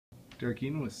Derek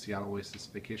Eaton with Seattle Oasis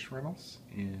Vacation Rentals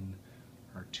in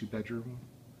our 2-bedroom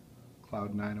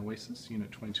Cloud 9 Oasis,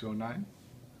 Unit 2209.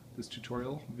 This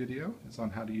tutorial video is on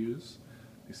how to use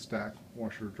the stack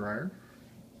washer dryer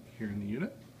here in the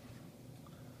unit.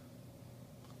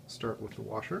 Start with the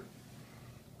washer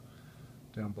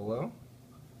down below.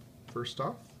 First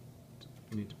off,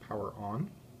 you need to power on.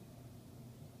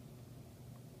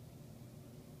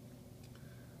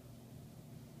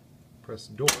 Press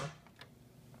door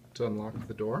to unlock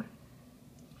the door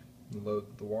and load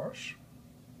the wash.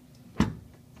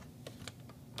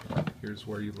 Here's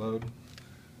where you load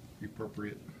the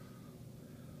appropriate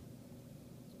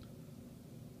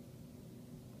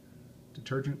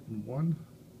detergent in 1.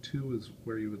 2 is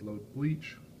where you would load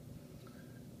bleach,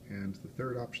 and the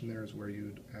third option there is where you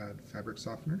would add fabric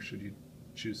softener should you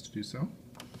choose to do so.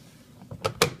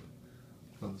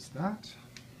 Close that.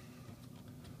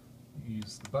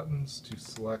 Use the buttons to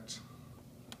select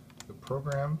the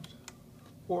programmed,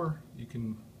 or you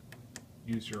can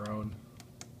use your own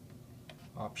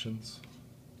options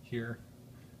here.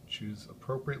 Choose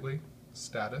appropriately.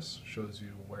 Status shows you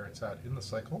where it's at in the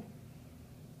cycle.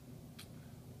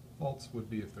 Faults would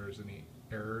be if there's any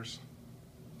errors,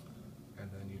 and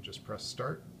then you just press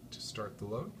start to start the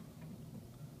load.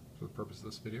 For the purpose of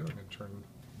this video, I'm going to turn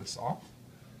this off.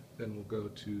 Then we'll go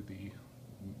to the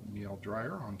Miel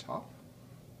dryer on top.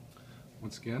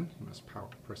 Once again, you must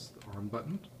press the on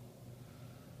button,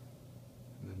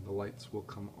 and then the lights will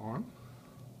come on.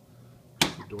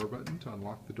 Press the door button to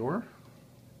unlock the door.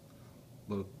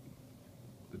 Load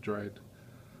the dried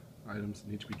items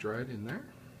that need to be dried in there.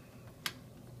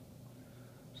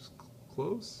 Just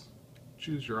close.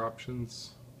 Choose your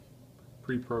options: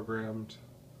 pre-programmed,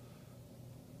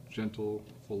 gentle,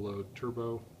 full load,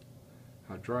 turbo,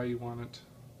 how dry you want it,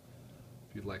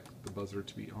 if you'd like the buzzer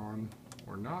to be on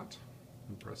or not,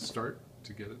 and press start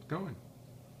to get it going.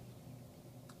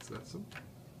 So that's it.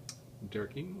 I'm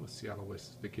Derek Eaton with Seattle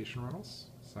Oasis Vacation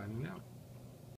Rentals, signing out.